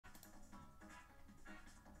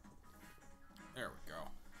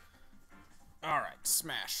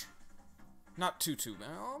Smash. Not too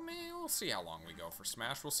well, maybe we'll see how long we go for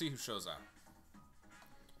Smash. We'll see who shows up.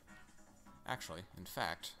 Actually, in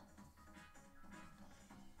fact,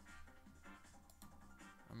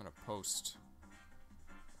 I'm gonna post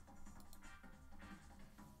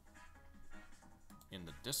in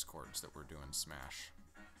the Discords that we're doing Smash.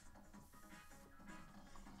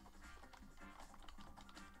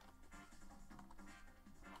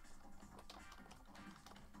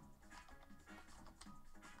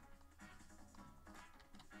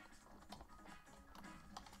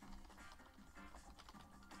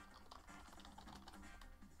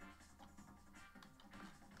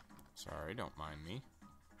 Sorry, don't mind me.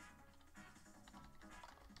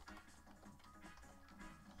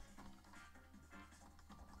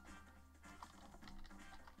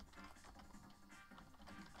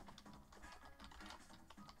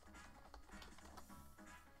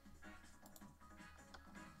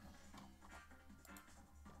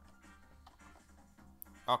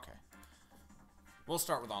 Okay. We'll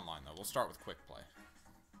start with online, though. We'll start with quick play.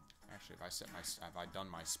 Actually, have I done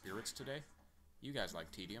my spirits today? You guys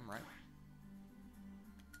like tedium, right?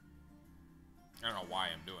 I don't know why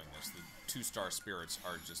I'm doing this. The 2-star spirits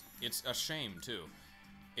are just... It's a shame, too.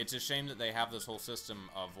 It's a shame that they have this whole system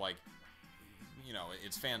of, like... You know,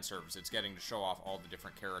 it's fan service. It's getting to show off all the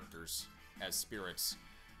different characters as spirits.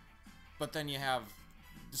 But then you have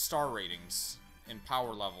the star ratings and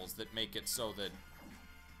power levels that make it so that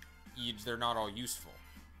they're not all useful.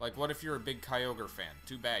 Like, what if you're a big Kyogre fan?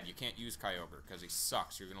 Too bad, you can't use Kyogre, because he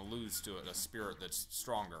sucks. You're gonna lose to a spirit that's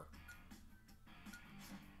stronger.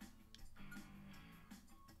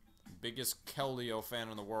 Biggest Keldeo fan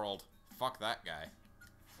in the world. Fuck that guy.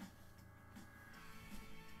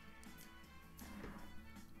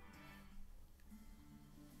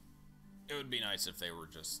 It would be nice if they were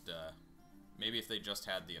just, maybe if they just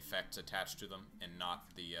had the effects attached to them, and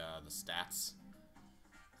not the stats.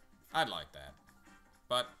 I'd like that.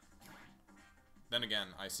 But, then again,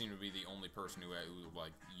 I seem to be the only person who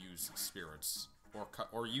like, used spirits.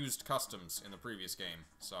 Or used customs in the previous game,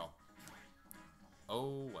 so...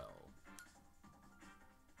 Oh, well.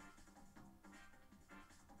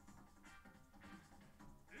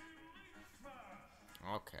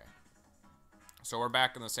 Okay. So we're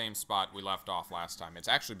back in the same spot we left off last time. It's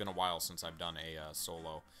actually been a while since I've done a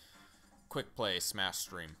solo quick play Smash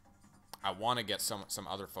stream. I want to get some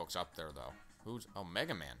other folks up there, though. Who's... Oh,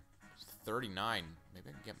 Mega Man. 39. Maybe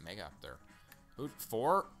I can get Mega up there. Who...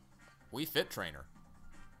 4? Wii Fit Trainer.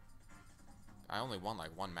 I only won,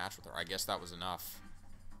 like, 1 match with her. I guess that was enough.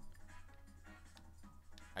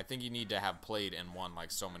 I think you need to have played and won,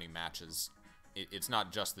 like, so many matches. It's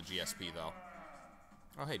not just the GSP, though.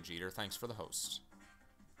 Oh, hey, Jeter. Thanks for the host.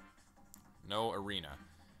 No arena.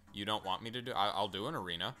 You don't want me to do... I'll do an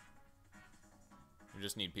arena. We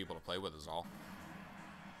just need people to play with us all.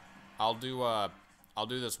 I'll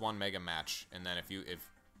do this one mega match, and then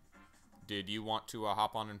did you want to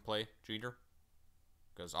hop on and play, Jeter?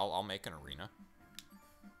 Because I'll make an arena.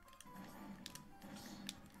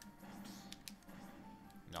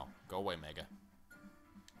 No, go away, Mega.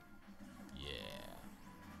 Yeah.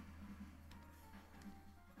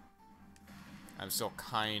 I'm still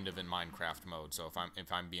kind of in Minecraft mode, so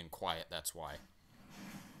if I'm being quiet, that's why.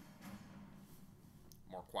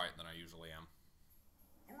 More quiet than I usually am.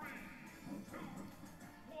 3, 2,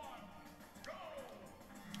 1, go!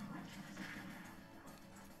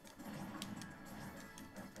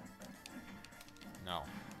 No.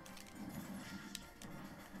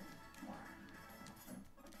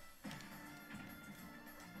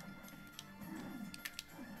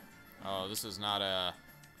 Oh, this is not a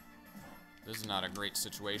great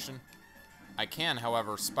situation. I can,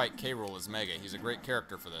 however, spike K. Rool as Mega. He's a great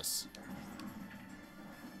character for this.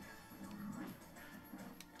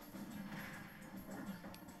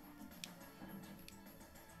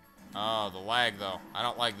 Oh, the lag, though. I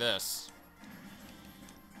don't like this.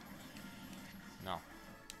 No.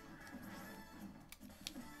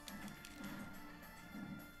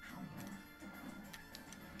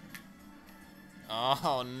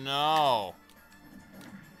 Oh, no.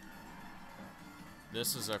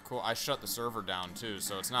 This is a cool... I shut the server down, too,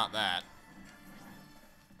 so it's not that.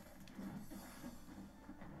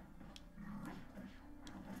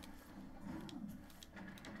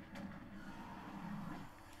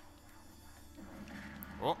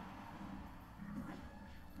 Oh.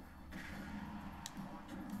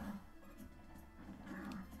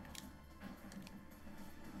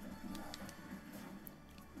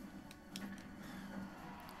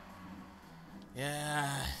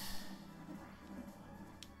 Yeah.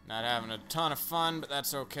 Not having a ton of fun, but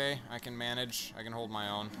that's okay. I can manage. I can hold my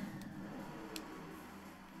own.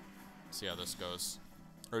 See how this goes.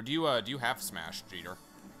 Or do you have Smash, Jeter?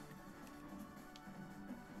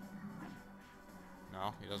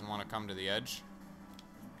 No, he doesn't want to come to the edge.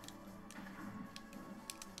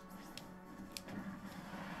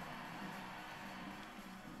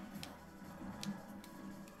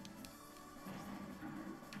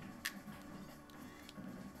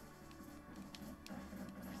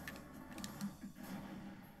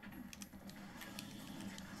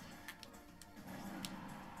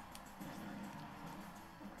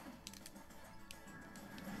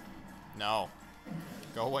 No.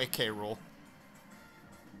 Go away, K-Rule.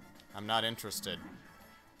 I'm not interested.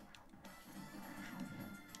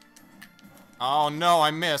 Oh no,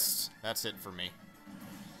 I missed. That's it for me.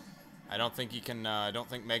 I don't think he can, I don't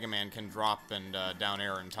think Mega Man can drop and down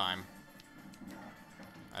air in time.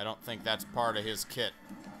 I don't think that's part of his kit.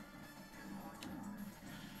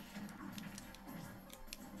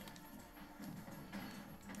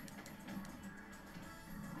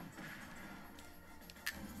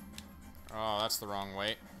 Oh, that's the wrong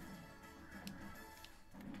way.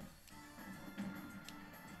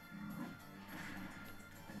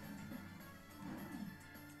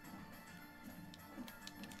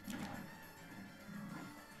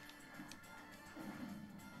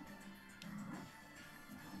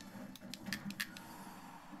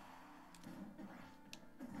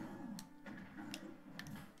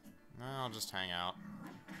 I'll just hang out.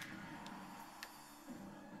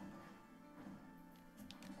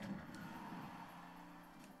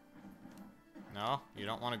 No? You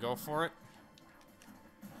don't want to go for it?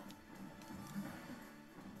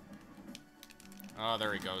 Oh,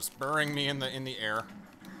 there he goes. Burying me in the air.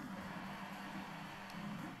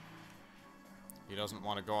 He doesn't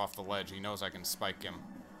want to go off the ledge. He knows I can spike him.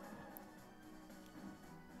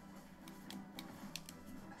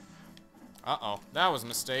 Uh-oh. That was a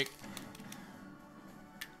mistake.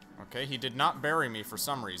 Okay, he did not bury me for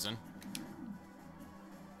some reason.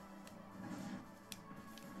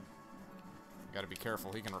 Gotta be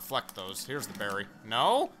careful. He can reflect those. Here's the berry.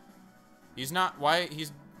 No? He's not... Why?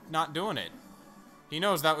 He's not doing it. He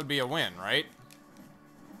knows that would be a win, right?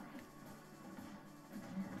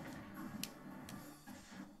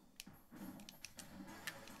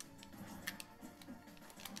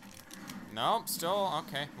 No, still...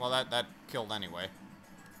 Okay. Well, that killed anyway.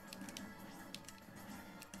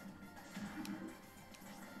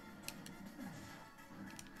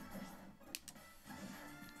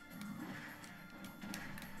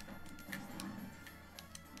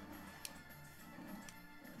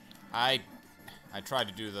 I tried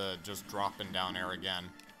to do the just dropping down air again.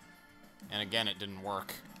 And again, it didn't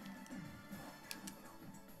work.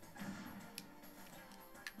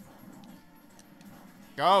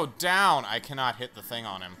 Go down! I cannot hit the thing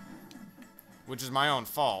on him. Which is my own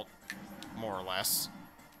fault, more or less.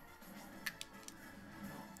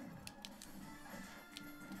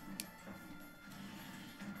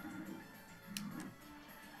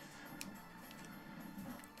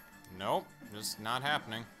 Nope, just not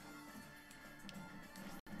happening.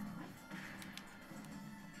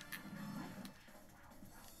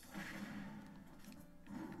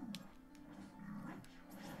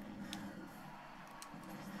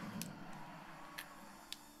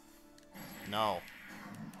 No.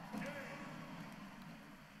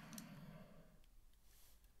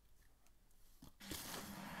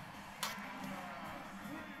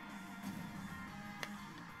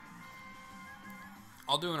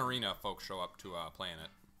 I'll do an arena if folks show up to playing it.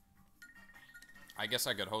 I guess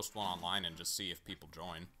I could host one online and just see if people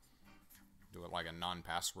join. Do it like a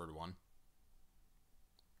non-password one.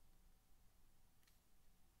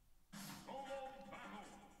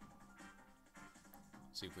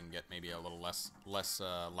 See if we can get maybe a little less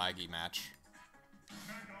laggy match.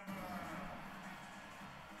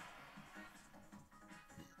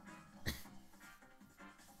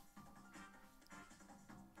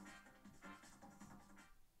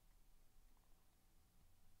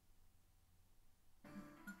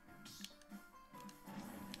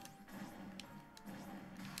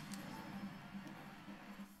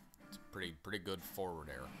 It's pretty good forward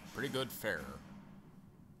air. Pretty good fair.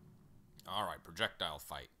 Alright, projectile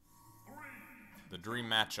fight. The dream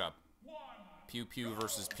matchup. Pew Pew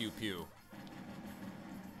versus Pew Pew.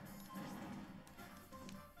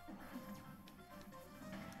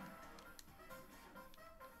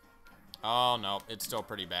 Oh no, it's still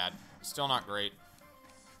pretty bad. Still not great.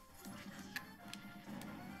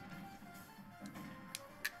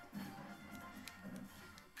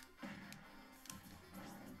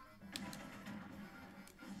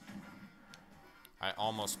 I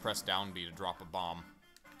almost pressed down B to drop a bomb.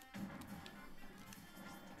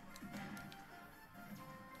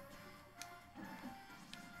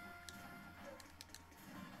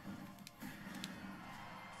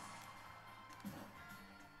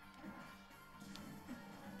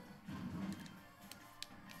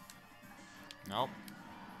 Nope.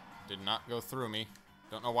 Did not go through me.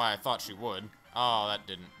 Don't know why I thought she would. Oh, that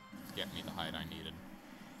didn't get me the height I needed.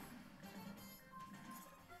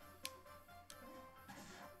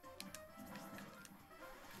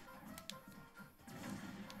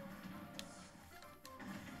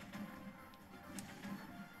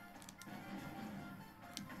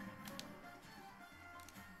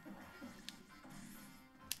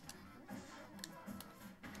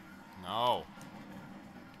 No.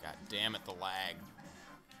 God damn it, the lag.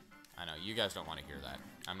 I know, you guys don't want to hear that.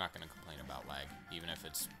 I'm not going to complain about lag, even if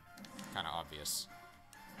it's kind of obvious.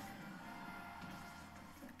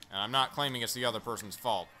 And I'm not claiming it's the other person's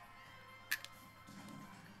fault.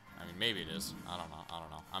 I mean, maybe it is. I don't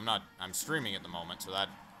know. I'm streaming at the moment, so that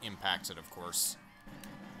impacts it, of course.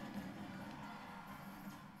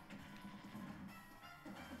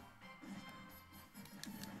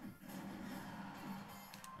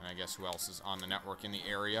 And I guess who else is on the network in the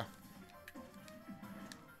area?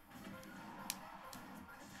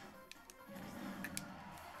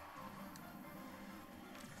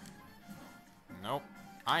 Nope.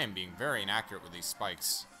 I am being very inaccurate with these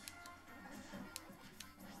spikes.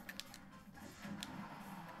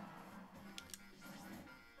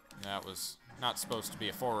 That was not supposed to be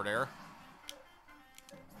a forward air.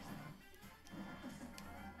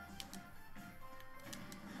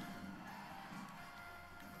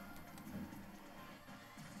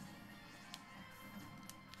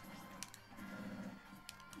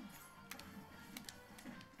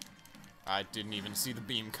 I didn't even see the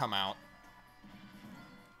beam come out.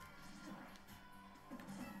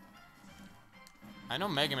 I know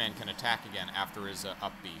Mega Man can attack again after his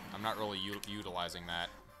up B. I'm not really utilizing that.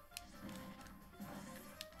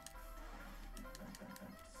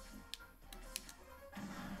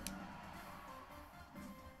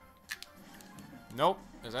 Nope.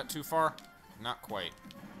 Is that too far? Not quite.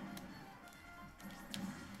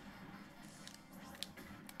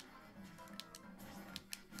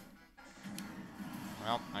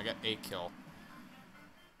 Well, I got a kill.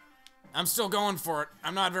 I'm still going for it.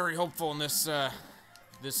 I'm not very hopeful in this,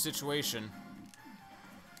 this situation.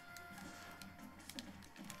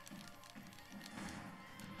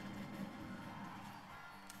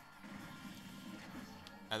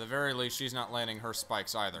 At the very least, she's not landing her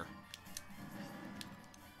spikes either.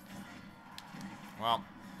 Well,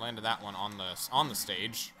 landed that one on the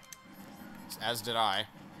stage, as did I.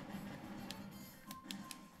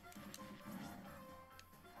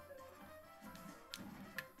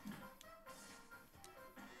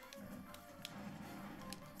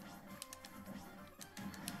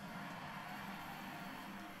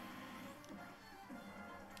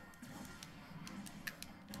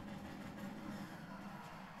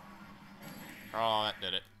 Oh, that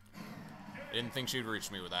did it. Didn't think she'd reach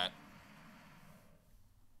me with that.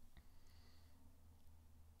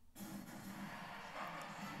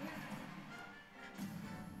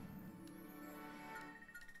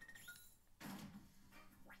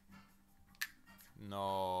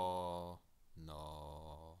 No.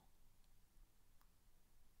 No.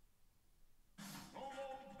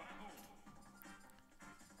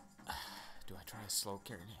 Do I try a slow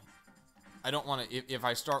carry? I don't want to, if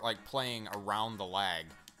I start, like, playing around the lag,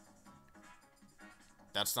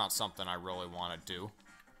 that's not something I really want to do.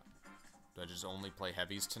 Do I just only play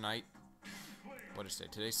heavies tonight? What is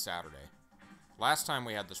it? Today's Saturday. Last time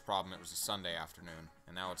we had this problem, it was a Sunday afternoon,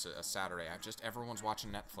 and now it's a Saturday. Everyone's watching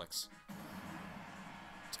Netflix.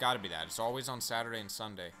 It's got to be that. It's always on Saturday and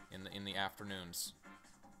Sunday in the afternoons.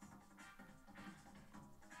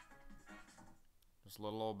 This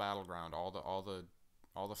little old battleground.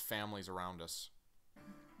 All the families around us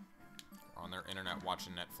are on their internet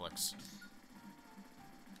watching Netflix.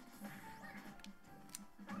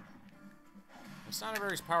 It's not a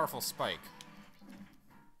very powerful spike.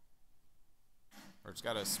 Or it's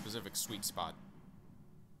got a specific sweet spot.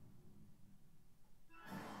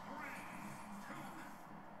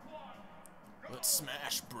 Let's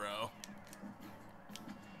smash, bro.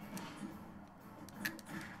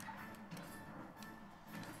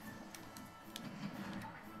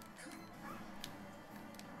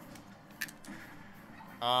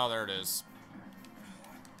 Oh, there it is.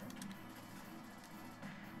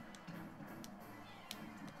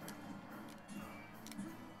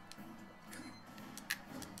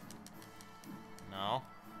 No.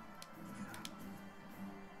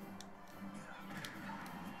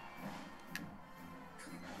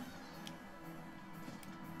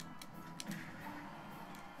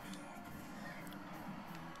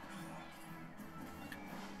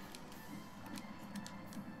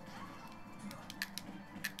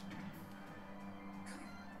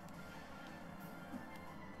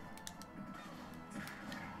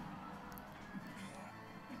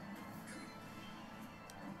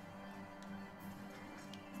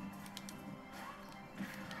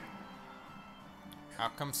 How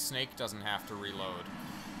come Snake doesn't have to reload?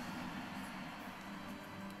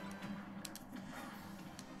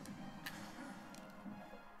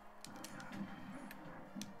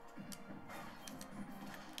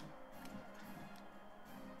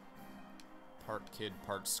 Part kid,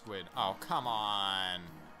 part squid. Oh, come on.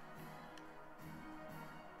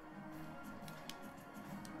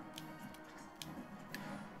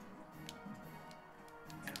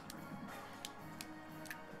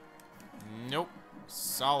 Nope.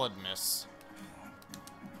 Solid miss.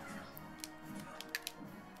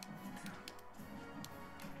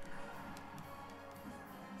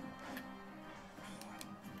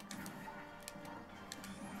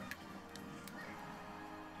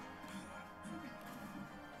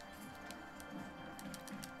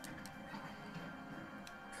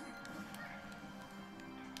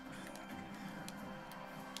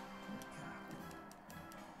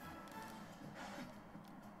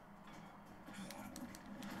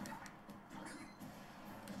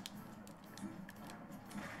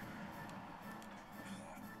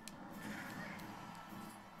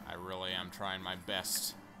 I really am trying my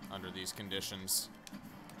best under these conditions.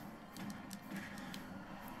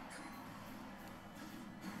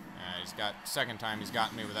 He's got, second time he's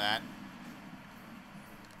gotten me with that.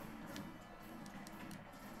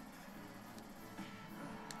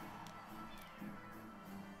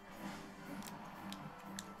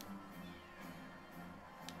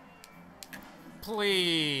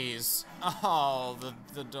 Please. Oh,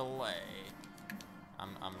 the delay.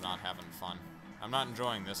 I'm not having fun. I'm not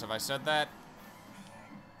enjoying this. Have I said that?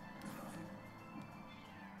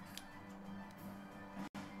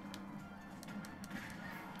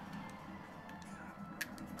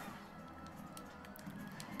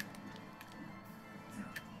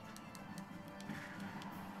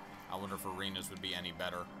 I wonder if arenas would be any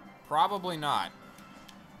better. Probably not.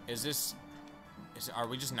 Is this... Are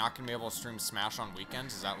we just not going to be able to stream Smash on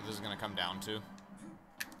weekends? Is that what this is going to come down to?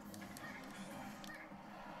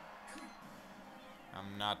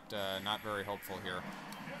 I'm not very hopeful here.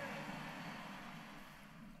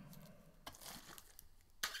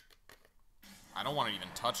 I don't want to even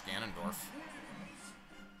touch Ganondorf.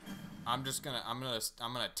 I'm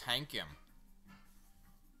gonna tank him.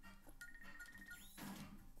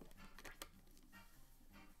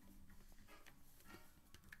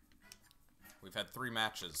 We've had 3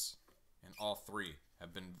 matches, and all 3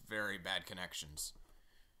 have been very bad connections.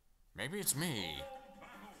 Maybe it's me.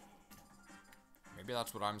 Maybe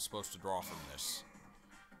that's what I'm supposed to draw from this.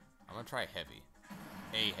 I'm gonna try heavy.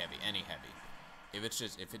 Any heavy. If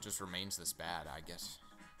it just remains this bad, I guess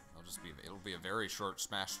it'll be a very short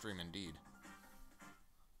Smash stream indeed.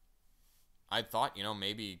 I thought, you know,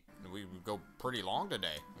 maybe we would go pretty long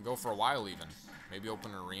today. We'd go for a while even. Maybe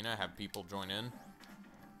open an arena, have people join in.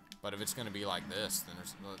 But if it's gonna be like this, then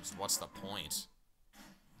what's the point?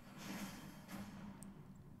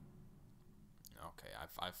 Okay,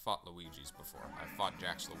 I've fought Luigi's before. I've fought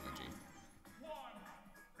Jack's Luigi.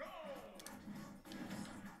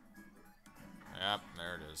 Yep,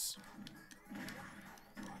 there it is.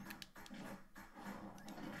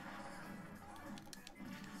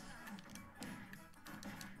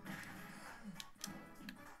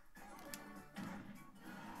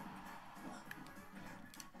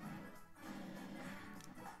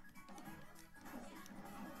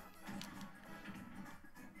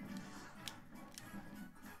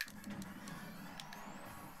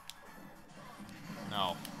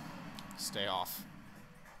 No. Stay off.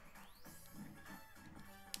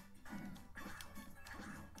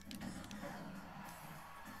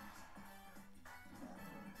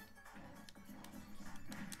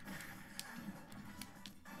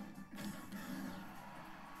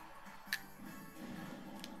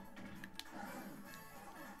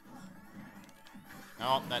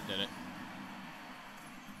 Oh, that did it.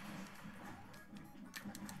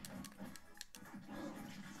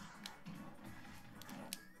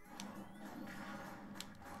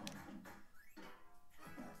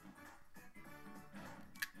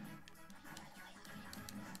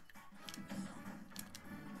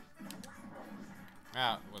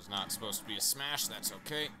 That was not supposed to be a smash, that's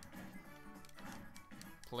okay.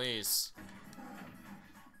 Please.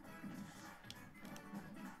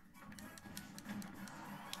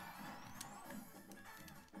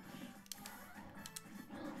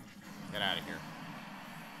 Get out of here.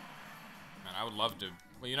 Man, I would love to.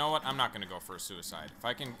 Well, you know what? I'm not gonna go for a suicide.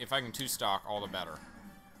 If I can 2-stock, all the better.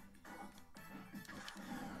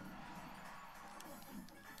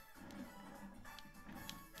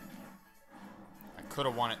 I could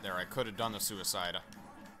have won it there. I could have done the suicide.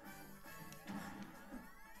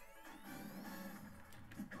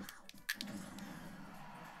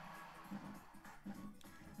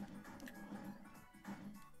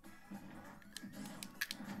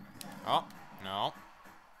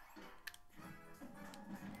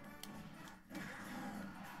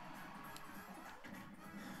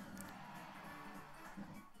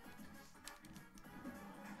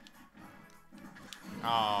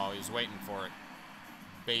 Oh, he was waiting for it.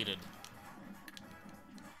 Baited.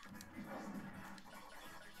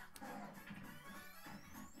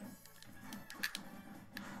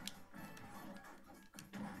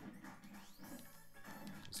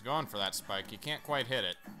 He's going for that spike. He can't quite hit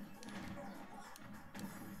it.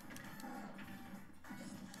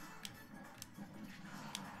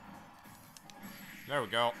 There we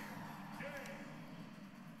go.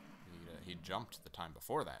 He jumped the time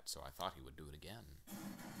before that, so I thought he would do it again.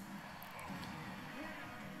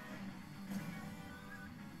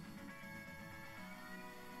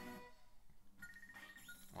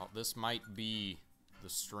 Well, this might be the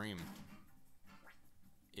stream.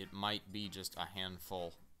 It might be just a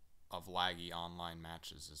handful of laggy online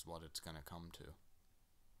matches is what it's going to come to.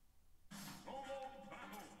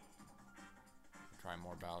 Try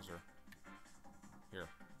more Bowser. Here.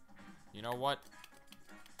 You know what?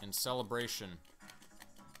 In celebration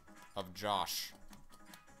of Josh,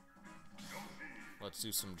 let's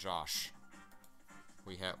do some Josh.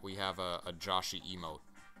 We have a Joshy emote.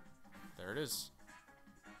 There it is.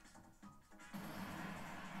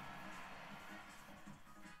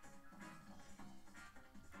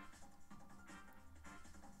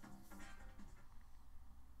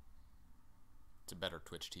 It's a better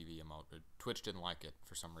Twitch TV emote. Twitch didn't like it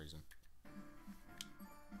for some reason.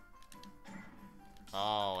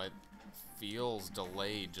 Oh, it feels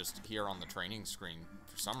delayed just here on the training screen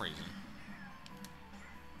for some reason.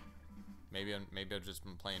 Maybe I've just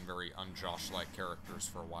been playing very un-Josh-like characters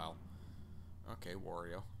for a while. Okay,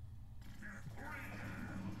 Wario.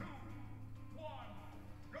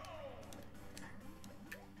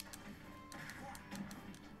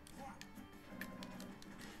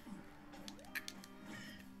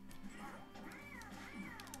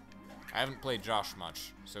 I haven't played Josh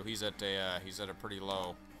much, so he's at a pretty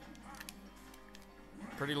low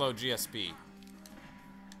GSP.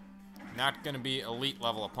 Not gonna be elite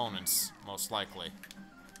level opponents, most likely.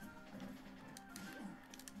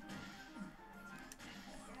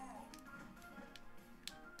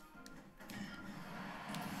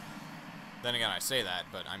 Then again, I say that,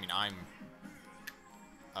 but I mean, I'm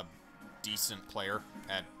a decent player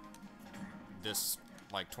at this,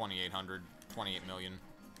 like, 2,800, 28 million.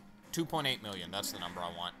 2.8 million, that's the number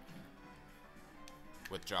I want.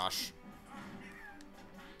 With Josh.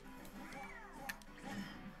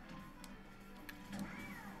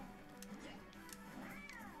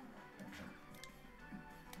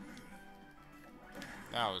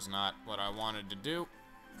 That was not what I wanted to do.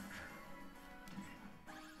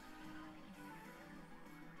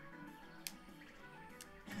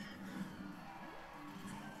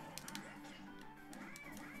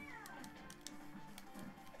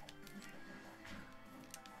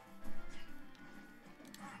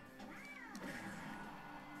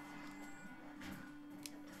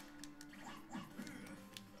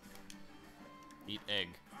 Eat egg.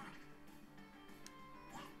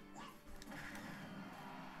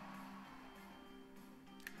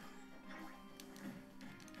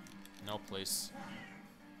 No, please.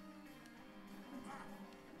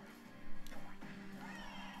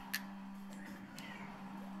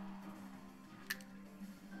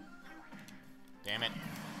 Damn it.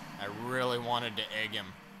 I really wanted to egg him.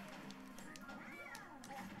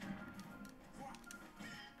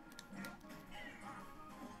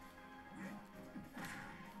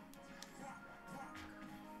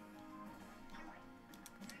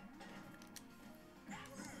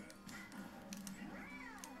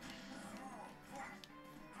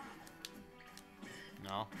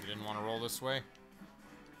 No, you didn't want to roll this way?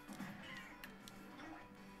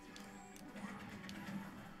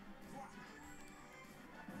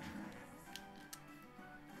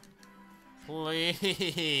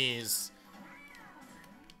 Please.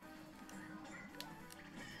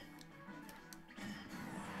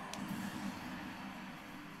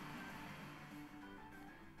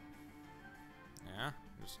 Yeah,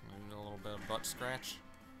 just need a little bit of butt scratch.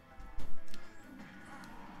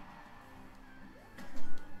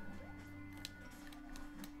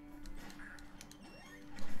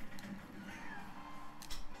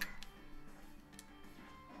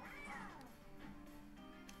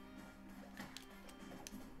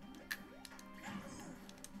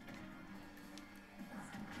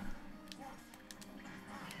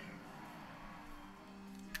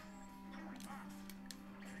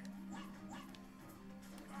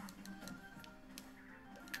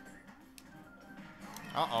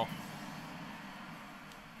 Uh-oh.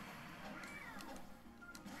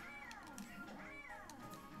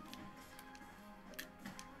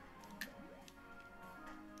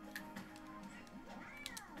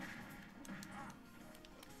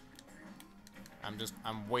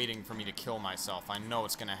 I'm waiting for me to kill myself. I know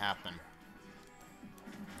it's gonna happen.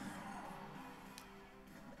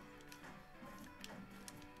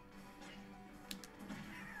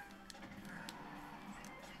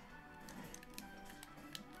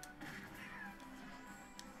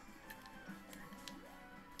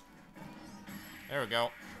 There we go.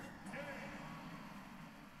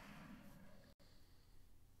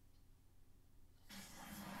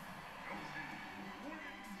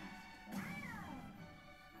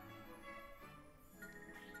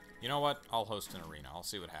 You know what? I'll host an arena. I'll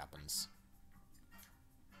see what happens.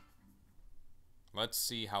 Let's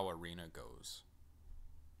see how arena goes.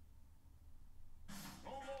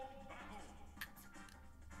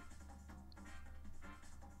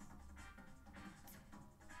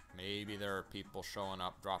 Maybe there are people showing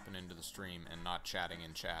up, dropping into the stream, and not chatting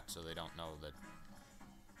in chat, so they don't know that,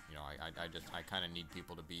 you know, I kind of need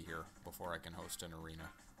people to be here before I can host an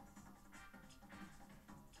arena.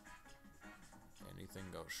 Anything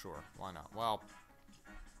goes, sure, why not? Well,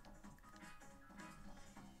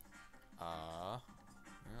 you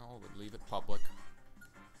know, we'll leave it public.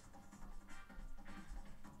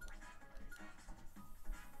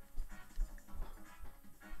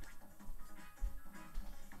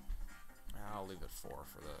 I'll leave it 4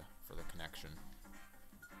 for the connection.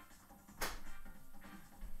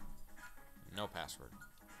 No password.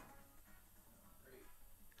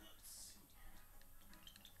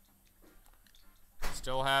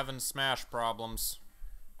 Still having Smash problems.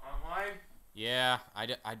 Online? Yeah,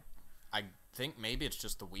 I think maybe it's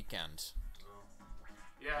just the weekend.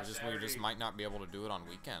 Yeah, We just might not be able to do it on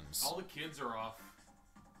weekends. all the kids are off.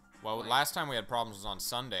 Well, last time we had problems was on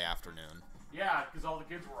Sunday afternoon. Yeah, because all the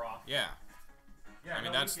kids were off. Yeah. Yeah, I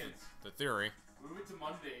mean, no that's weekends. the theory. We went to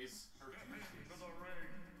Mondays or Tuesdays. To the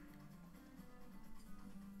ring.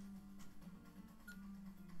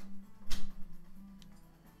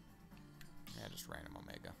 Yeah, just random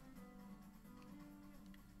Omega.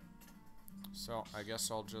 So, I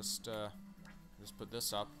guess I'll just put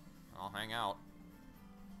this up. I'll hang out.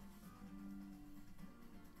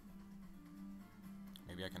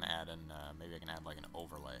 Maybe I can add like an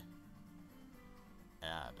overlay.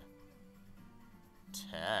 Add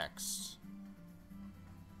text.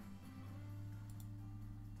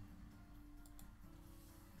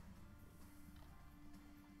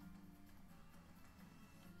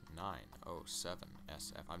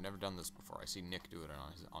 SF. I've never done this before. I see Nick do it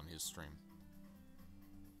on his stream.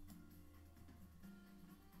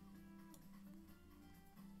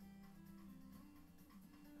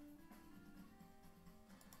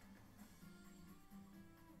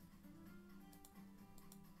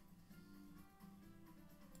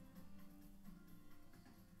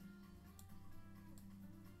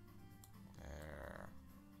 There.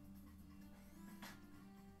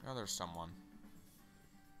 Oh, there's someone.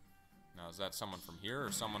 Now, is that someone from here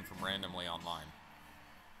or someone from randomly online?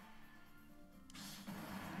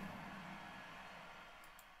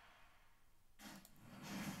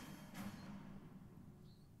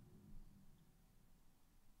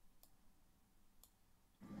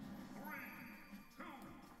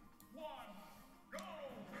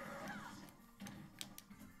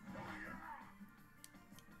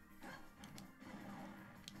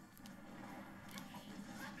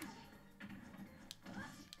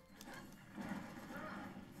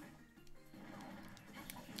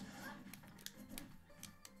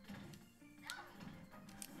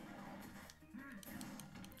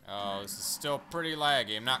 Oh, this is still pretty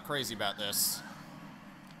laggy. I'm not crazy about this.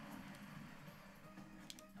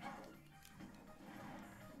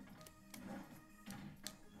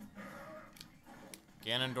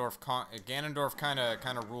 Ganondorf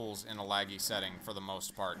kind of rules in a laggy setting for the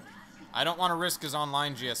most part. I don't want to risk his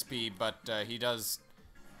online GSP, but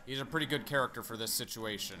he's a pretty good character for this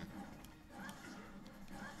situation.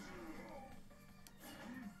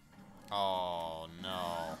 Oh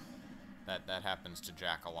no. That happens to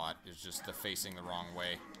Jack a lot. It's just the facing the wrong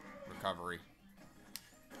way recovery.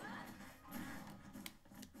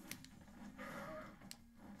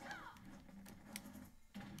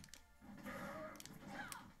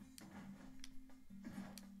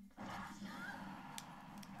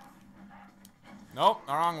 Nope,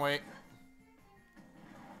 the wrong way.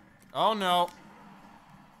 Oh no.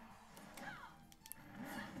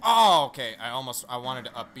 Oh, okay. I wanted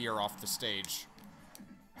to up beer off the stage.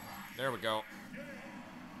 There we go.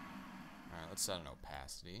 Alright, let's set an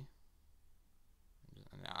opacity.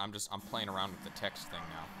 I'm playing around with the text thing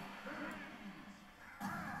now.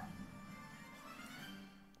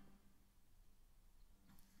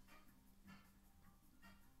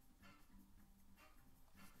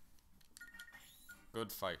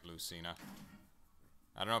 Good fight, Lucina.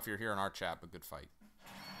 I don't know if you're here in our chat, but good fight.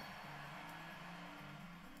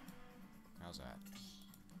 How's that?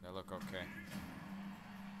 Does that look okay?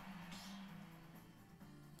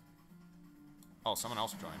 Oh, someone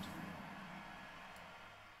else joined.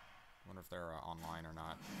 Wonder if they're online or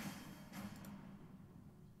not.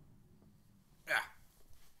 Yeah.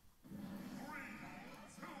 3,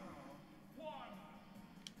 2, 1,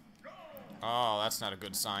 go! Oh, that's not a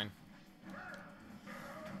good sign.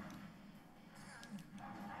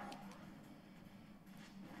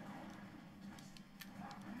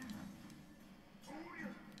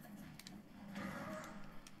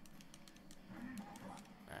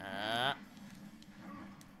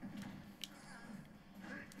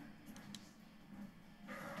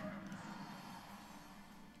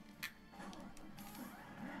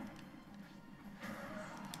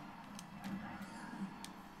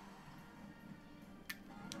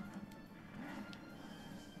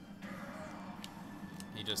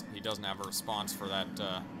 He doesn't have a response for that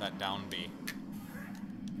that down B.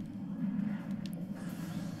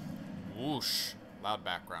 Whoosh! Loud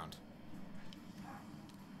background.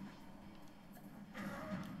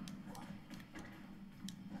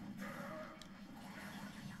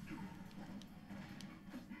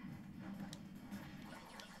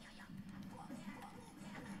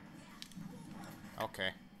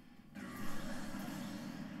 Okay.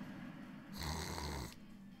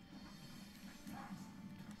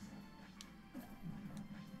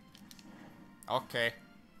 Okay.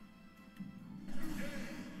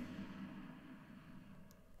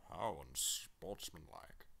 How unsportsmanlike.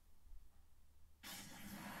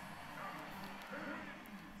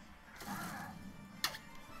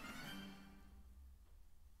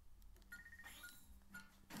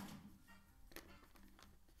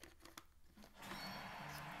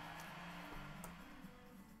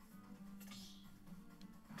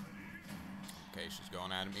 Okay, she's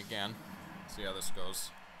going at me again. See how this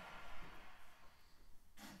goes.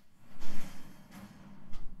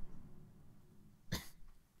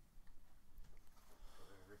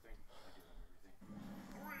 Everything. I do have everything.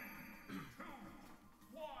 3, 2,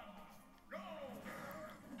 1, go!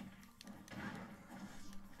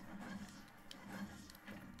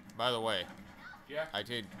 By the way, Yeah.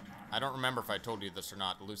 I don't remember if I told you this or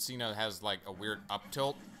not. Lucina has like a weird up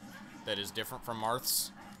tilt that is different from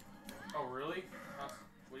Marth's. Oh, really?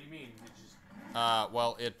 What do you mean? It just...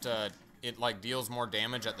 Well, it like deals more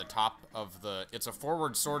damage at the top of the. It's a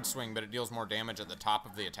forward sword swing, but it deals more damage at the top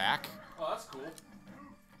of the attack. Oh, that's cool.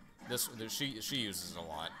 She uses it a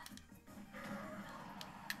lot.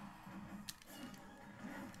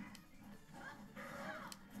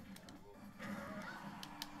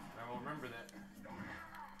 I will remember that.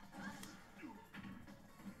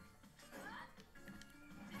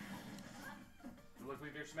 It looks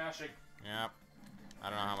like they're smashing. Yep. I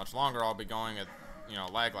don't know how much longer I'll be going at, you know,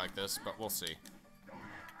 lag like this, but we'll see.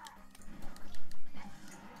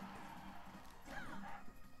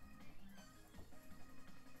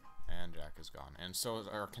 And Jack is gone. And so is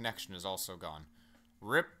our connection is also gone.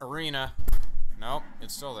 RIP Arena. Nope,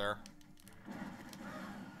 it's still there.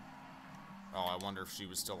 Oh, I wonder if she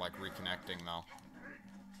was still, like, reconnecting, though.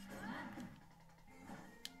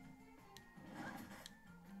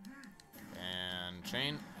 And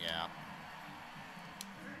chain. Yeah.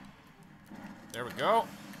 There we go.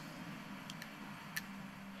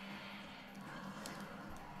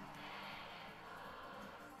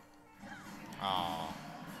 Oh.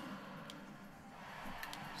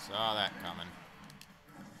 Saw that coming.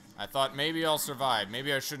 I thought maybe I'll survive.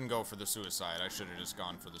 Maybe I shouldn't go for the suicide. I should have just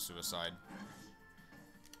gone for the suicide.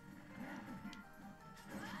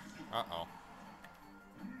 Uh-oh.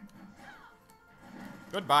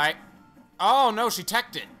 Goodbye. Oh, no, she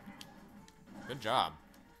teched it. Good job.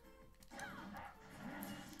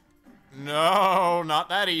 No, not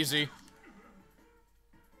that easy.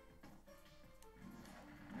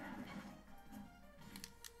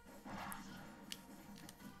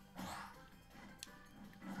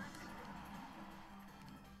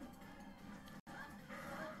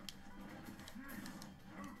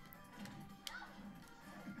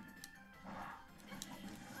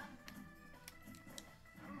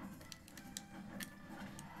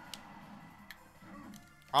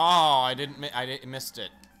 Oh, I missed it.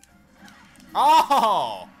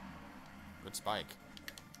 Oh! Good spike.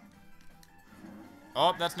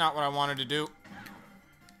 Oh, that's not what I wanted to do.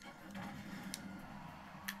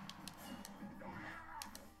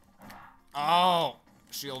 Oh!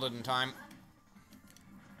 Shielded in time.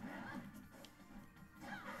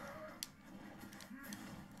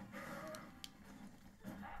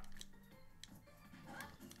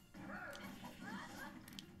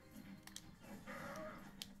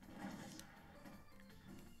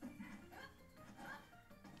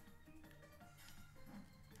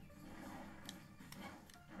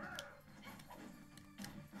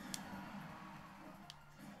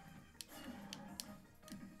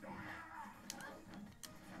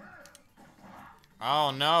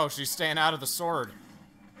 Oh no, she's staying out of the sword.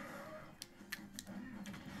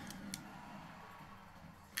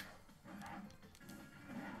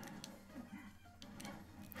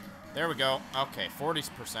 There we go. Okay,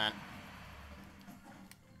 40%.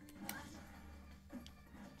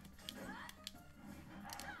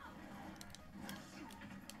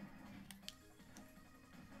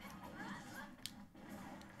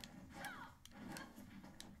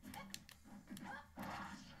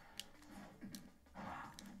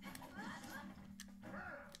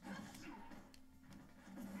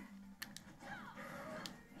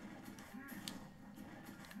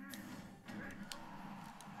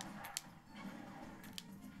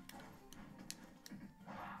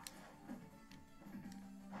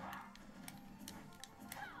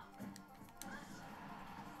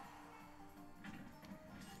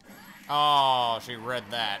 Oh, she read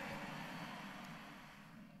that.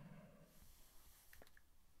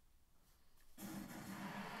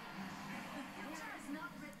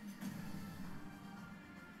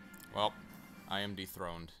 Well, I am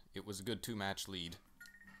dethroned. It was a good 2-match lead.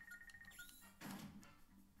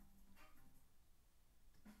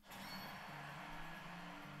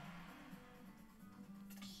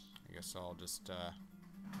 I guess I'll just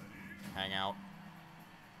hang out.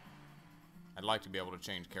 I'd like to be able to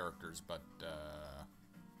change characters, but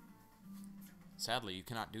sadly you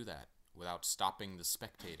cannot do that without stopping the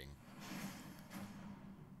spectating.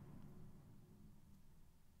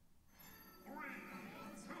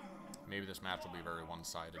 Maybe this match will be very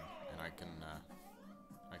one-sided, and I can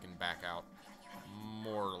back out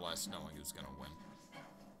more or less knowing who's gonna win.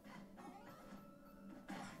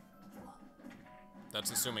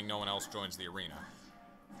 That's assuming no one else joins the arena,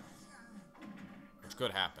 which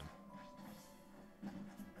could happen.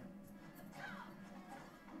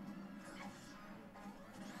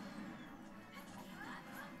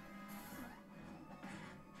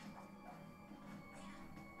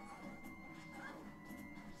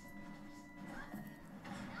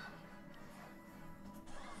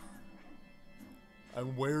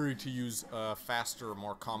 I'm wary to use faster,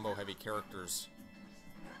 more combo-heavy characters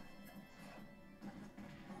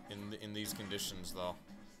in these conditions, though.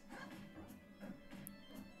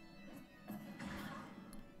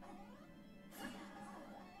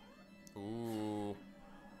 Ooh.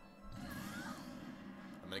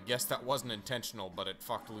 I'm gonna guess that wasn't intentional, but it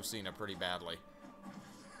fucked Lucina pretty badly.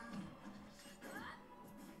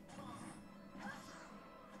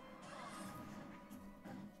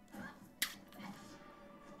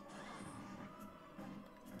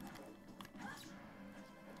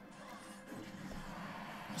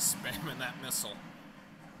 Spamming that missile.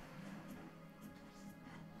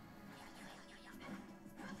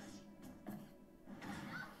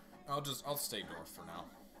 I'll stay north for now.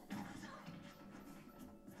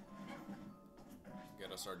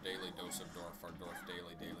 Get us our daily dose of Dorf, our Dorf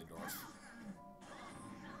daily Dorf.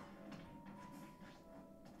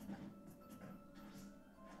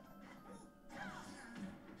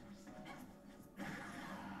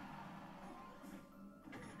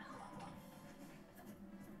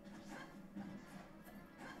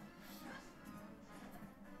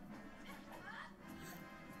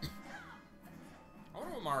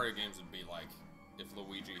 Mario games would be like if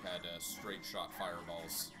Luigi had straight shot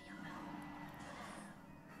fireballs.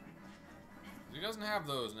 He doesn't have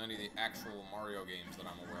those in any of the actual Mario games that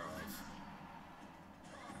I'm aware of.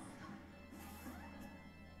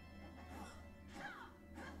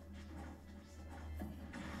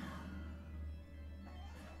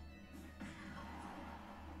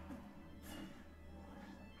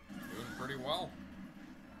 Doing pretty well.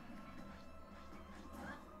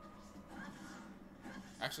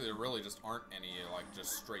 Actually, there really just aren't any, like,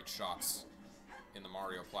 just straight shots in the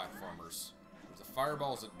Mario platformers. There's the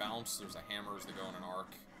fireballs that bounce, there's the hammers that go in an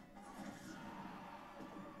arc.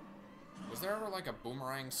 Was there ever, like, a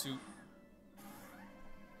boomerang suit?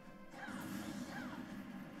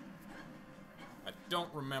 I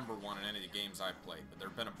don't remember one in any of the games I've played, but there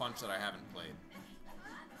have been a bunch that I haven't played.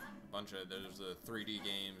 There's the 3D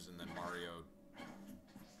games, and then Mario,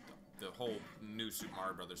 the whole new Super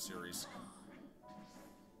Mario Brothers series.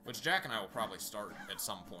 Which Jack and I will probably start at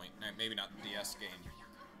some point. Maybe not the DS game.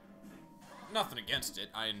 Nothing against it.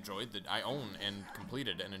 I own and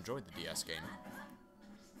completed and enjoyed the DS game.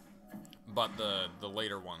 But the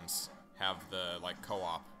later ones have the, like,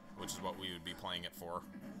 co-op, which is what we would be playing it for.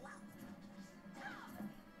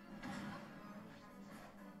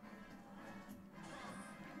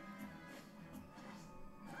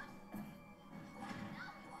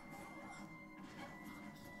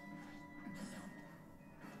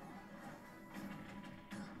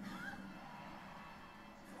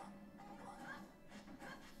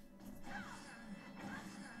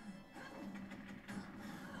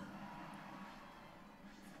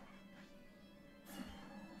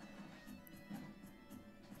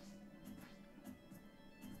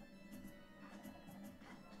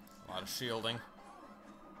 lot of shielding.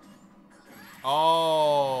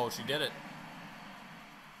 Oh, she did it.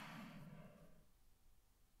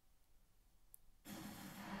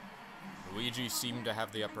 Luigi seemed to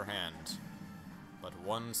have the upper hand, but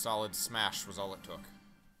one solid smash was all it took.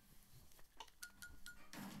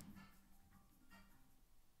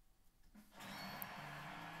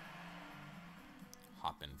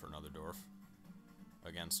 Hop in for another dwarf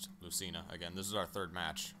against Lucina. Again, this is our third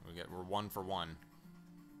match. We're 1 for 1.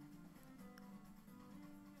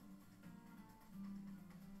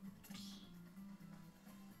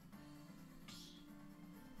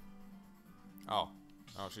 Oh.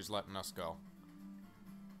 Oh, she's letting us go.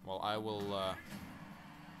 Well, I will,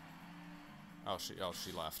 Oh, she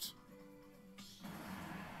left.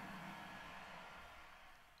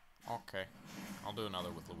 Okay. I'll do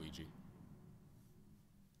another with Luigi.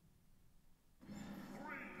 3,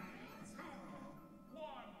 2, 1,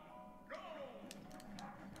 go!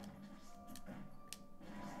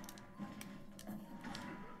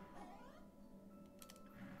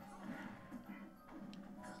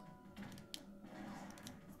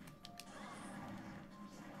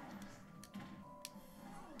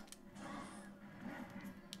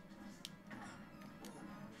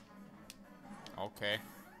 Okay.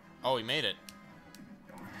 Oh, he made it.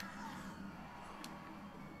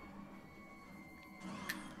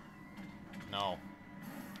 No.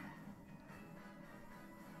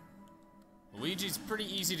 Luigi's pretty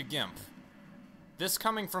easy to gimp. This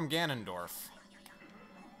coming from Ganondorf.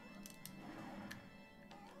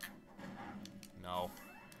 No.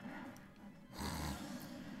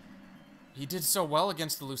 He did so well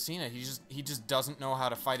against the Lucina. He just doesn't know how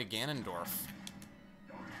to fight a Ganondorf.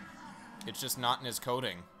 It's just not in his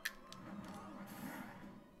coding.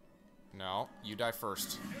 No, you die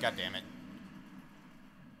first. God damn it.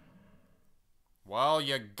 Well,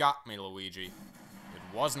 you got me, Luigi.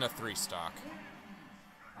 It wasn't a 3-stock.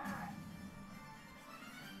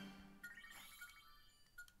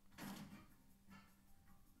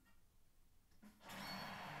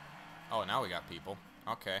 Oh, now we got people.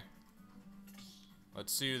 Okay.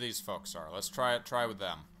 Let's see who these folks are. Let's try with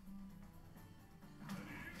them.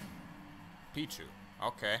 Pichu.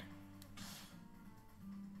 Okay.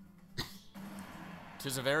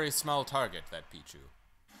 'Tis a very small target, that Pichu.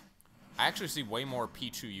 I actually see way more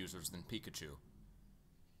Pichu users than Pikachu.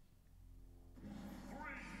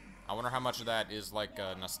 I wonder how much of that is like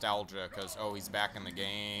nostalgia, because, oh, he's back in the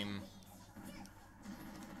game.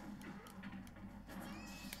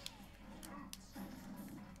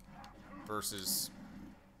 Versus,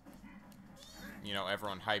 you know,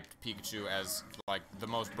 everyone hyped Pikachu as, like, the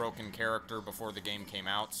most broken character before the game came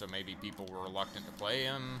out, so maybe people were reluctant to play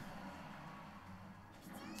him.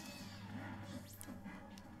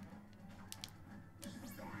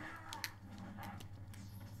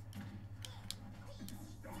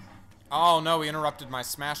 Oh, no, he interrupted my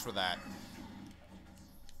smash with that.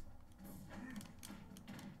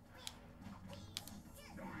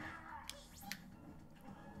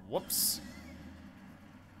 Whoops.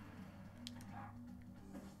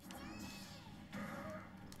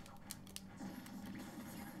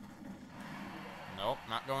 Nope,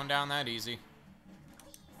 not going down that easy.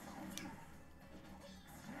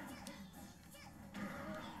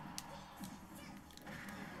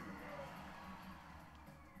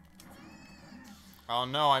 Oh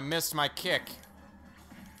no, I missed my kick.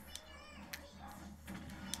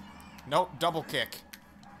 Nope, double kick.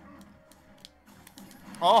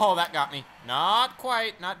 Oh, that got me. Not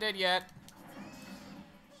quite, not dead yet.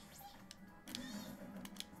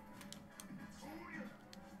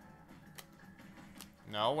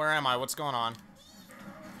 No, where am I? What's going on?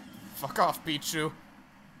 Fuck off, Pichu.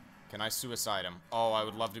 Can I suicide him? Oh, I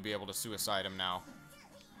would love to be able to suicide him now.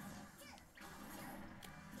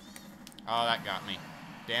 Oh, that got me.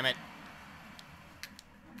 Damn it.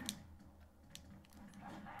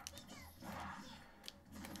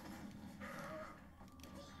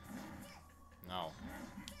 No.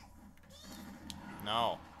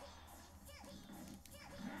 No.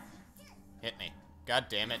 Hit me. God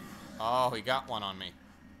damn it. Oh, he got one on me.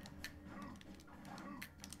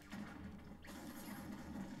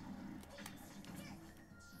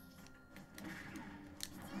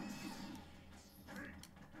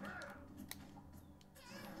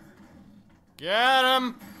 Get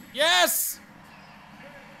him! Yes!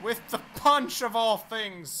 With the punch of all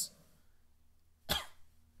things.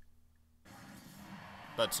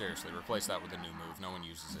 But seriously, replace that with a new move. No one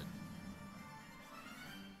uses it.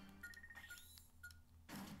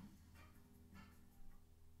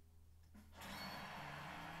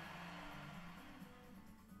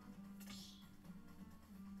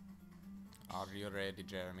 Are you ready,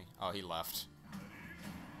 Jeremy? Oh, he left.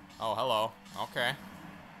 Oh, hello. Okay.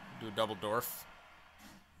 Do a double dwarf.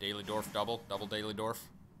 Daily dwarf double. Double daily dwarf.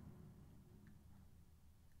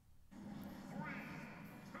 3,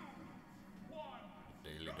 2, 1.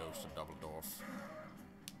 Daily dose of double dwarf.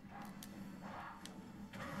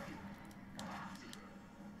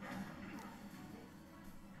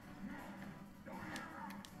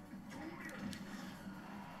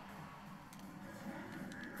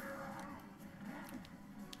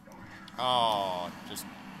 Oh, just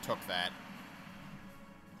took that.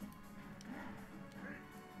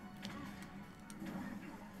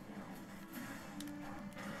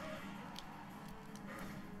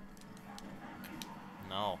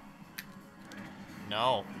 No.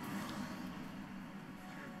 No.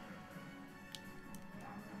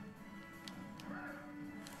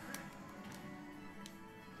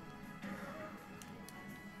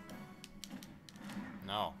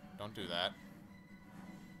 No, don't do that.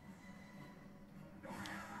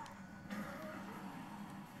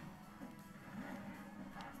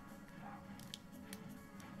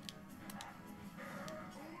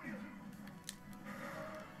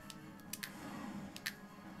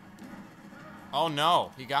 Oh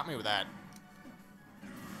no, he got me with that.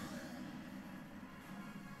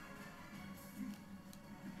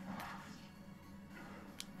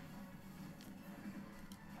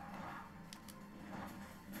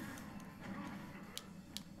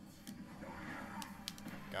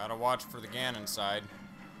 Gotta watch for the Ganon side.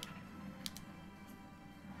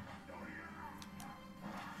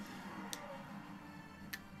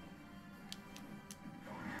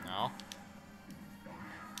 No.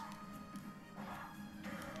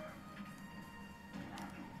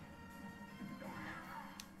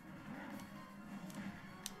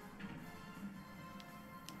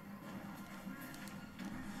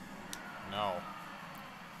 No.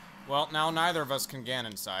 Well, now neither of us can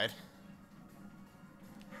Ganon side.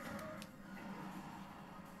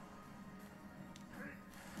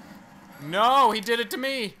 No, he did it to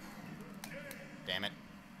me. Damn it.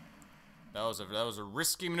 That was a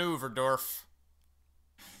risky maneuver, Dorf.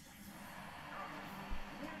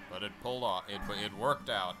 But it pulled off. It worked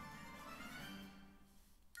out.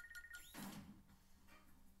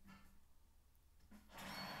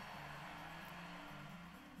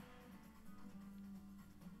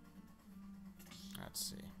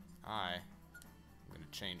 Let's see. I'm gonna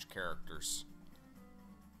change characters.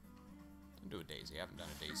 Do a Daisy. I haven't done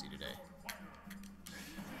a Daisy today.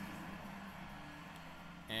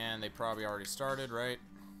 And they probably already started, right?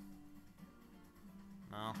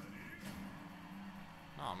 No.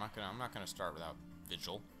 No, I'm not gonna start without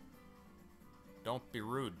Vigil. Don't be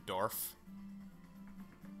rude, Dorf.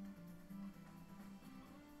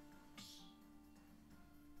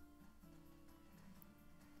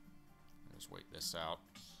 Just wait this out.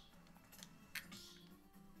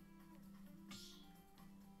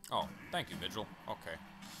 Oh, thank you, Vigil. Okay.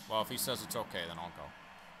 Well, if he says it's okay, then I'll go.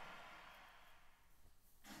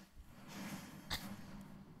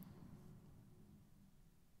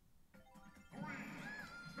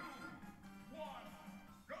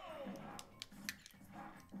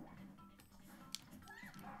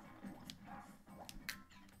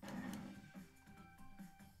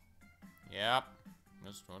 Yep.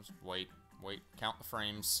 Just wait. Wait. Count the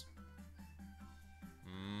frames.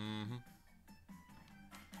 Mm-hmm.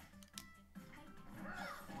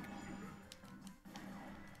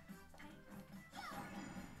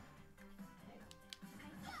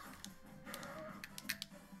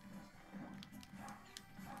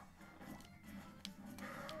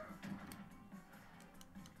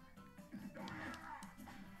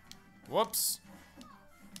 Whoops.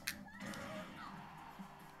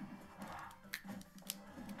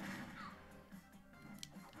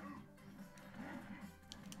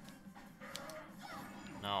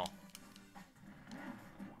 No.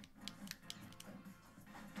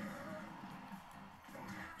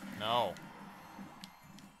 No.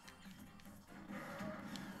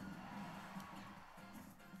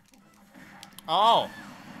 Oh!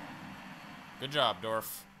 Good job,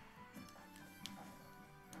 Dorf.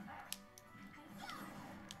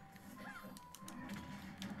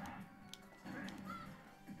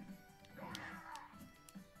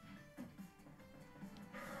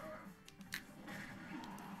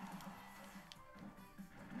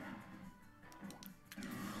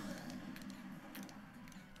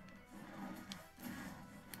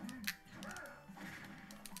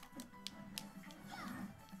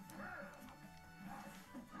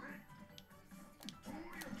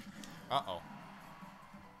 Uh-oh.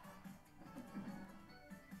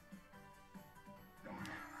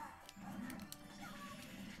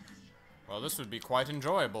 Well, this would be quite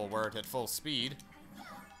enjoyable were it at full speed.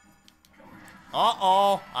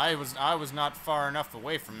 Uh-oh! I was not far enough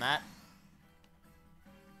away from that.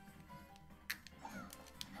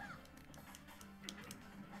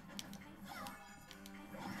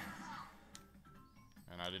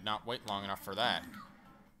 And I did not wait long enough for that.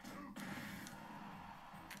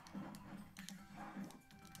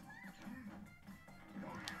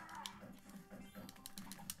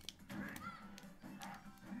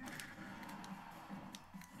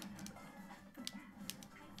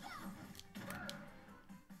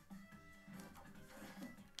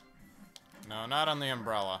 No, not on the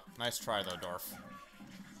umbrella. Nice try, though, Dorf.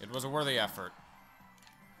 It was a worthy effort.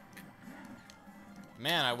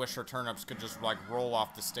 Man, I wish her turnips could just, like, roll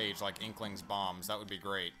off the stage like Inkling's bombs. That would be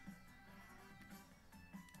great.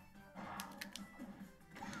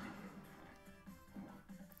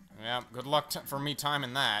 Yeah, good luck for me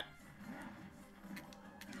timing that.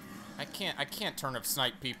 I can't turnip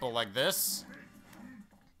snipe people like this.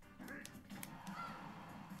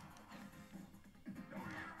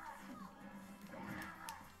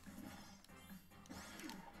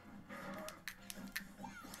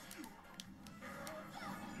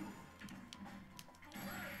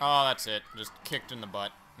 Oh, that's it. Just kicked in the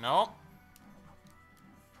butt. No.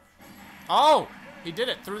 Oh! He did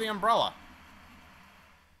it through the umbrella.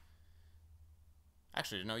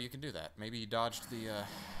 Actually, didn't know you can do that. Maybe he dodged the,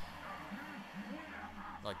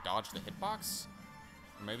 like, dodged the hitbox?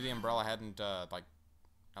 Or maybe the umbrella hadn't, like...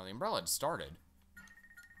 No, the umbrella had started.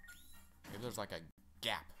 Maybe there's, like, a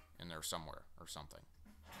gap in there somewhere or something.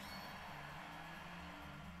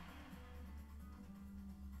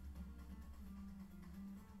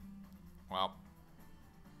 Well,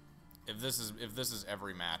 if this is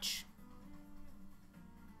every match,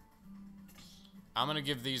 I'm gonna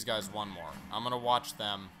give these guys one more. I'm gonna watch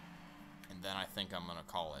them, and then I think I'm gonna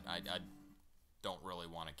call it. I don't really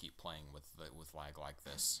want to keep playing with lag like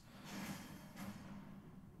this.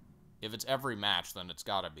 If it's every match, then it's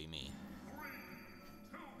gotta be me. 3,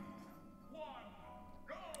 2, 1,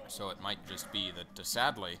 go! So it might just be that,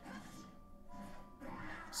 sadly,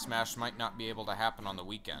 Smash might not be able to happen on the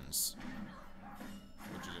weekends.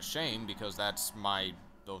 Which is a shame, because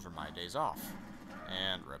those are my days off.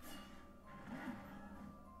 And rip.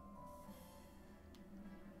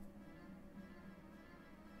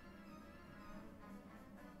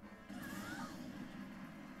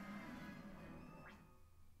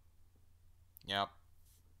 Yep.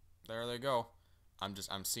 There they go. I'm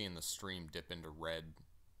seeing the stream dip into red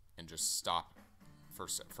and just stop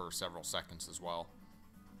for several seconds as well.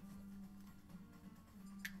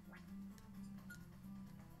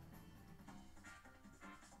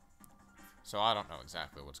 So I don't know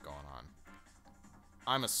exactly what's going on.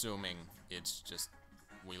 I'm assuming it's just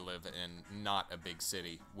we live in not a big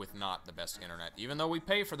city with not the best internet. Even though we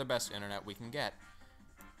pay for the best internet we can get.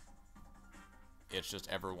 It's just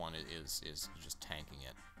everyone is just tanking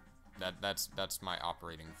it. That's my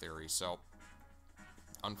operating theory. So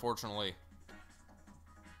unfortunately,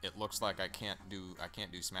 it looks like I can't do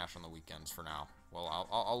Smash on the weekends for now. Well,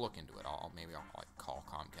 I'll look into it. Maybe I'll like call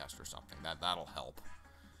Comcast or something. That'll help.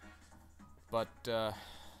 But,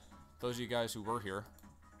 those of you guys who were here,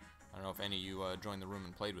 I don't know if any of you joined the room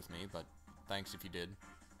and played with me, but thanks if you did.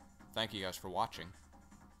 Thank you guys for watching.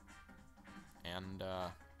 And,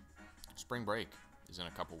 spring break is in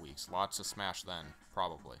a couple weeks. Lots of Smash then,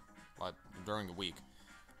 probably. But during the week.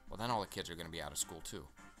 Well, then all the kids are going to be out of school, too.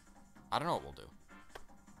 I don't know what we'll do.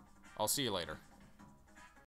 I'll see you later.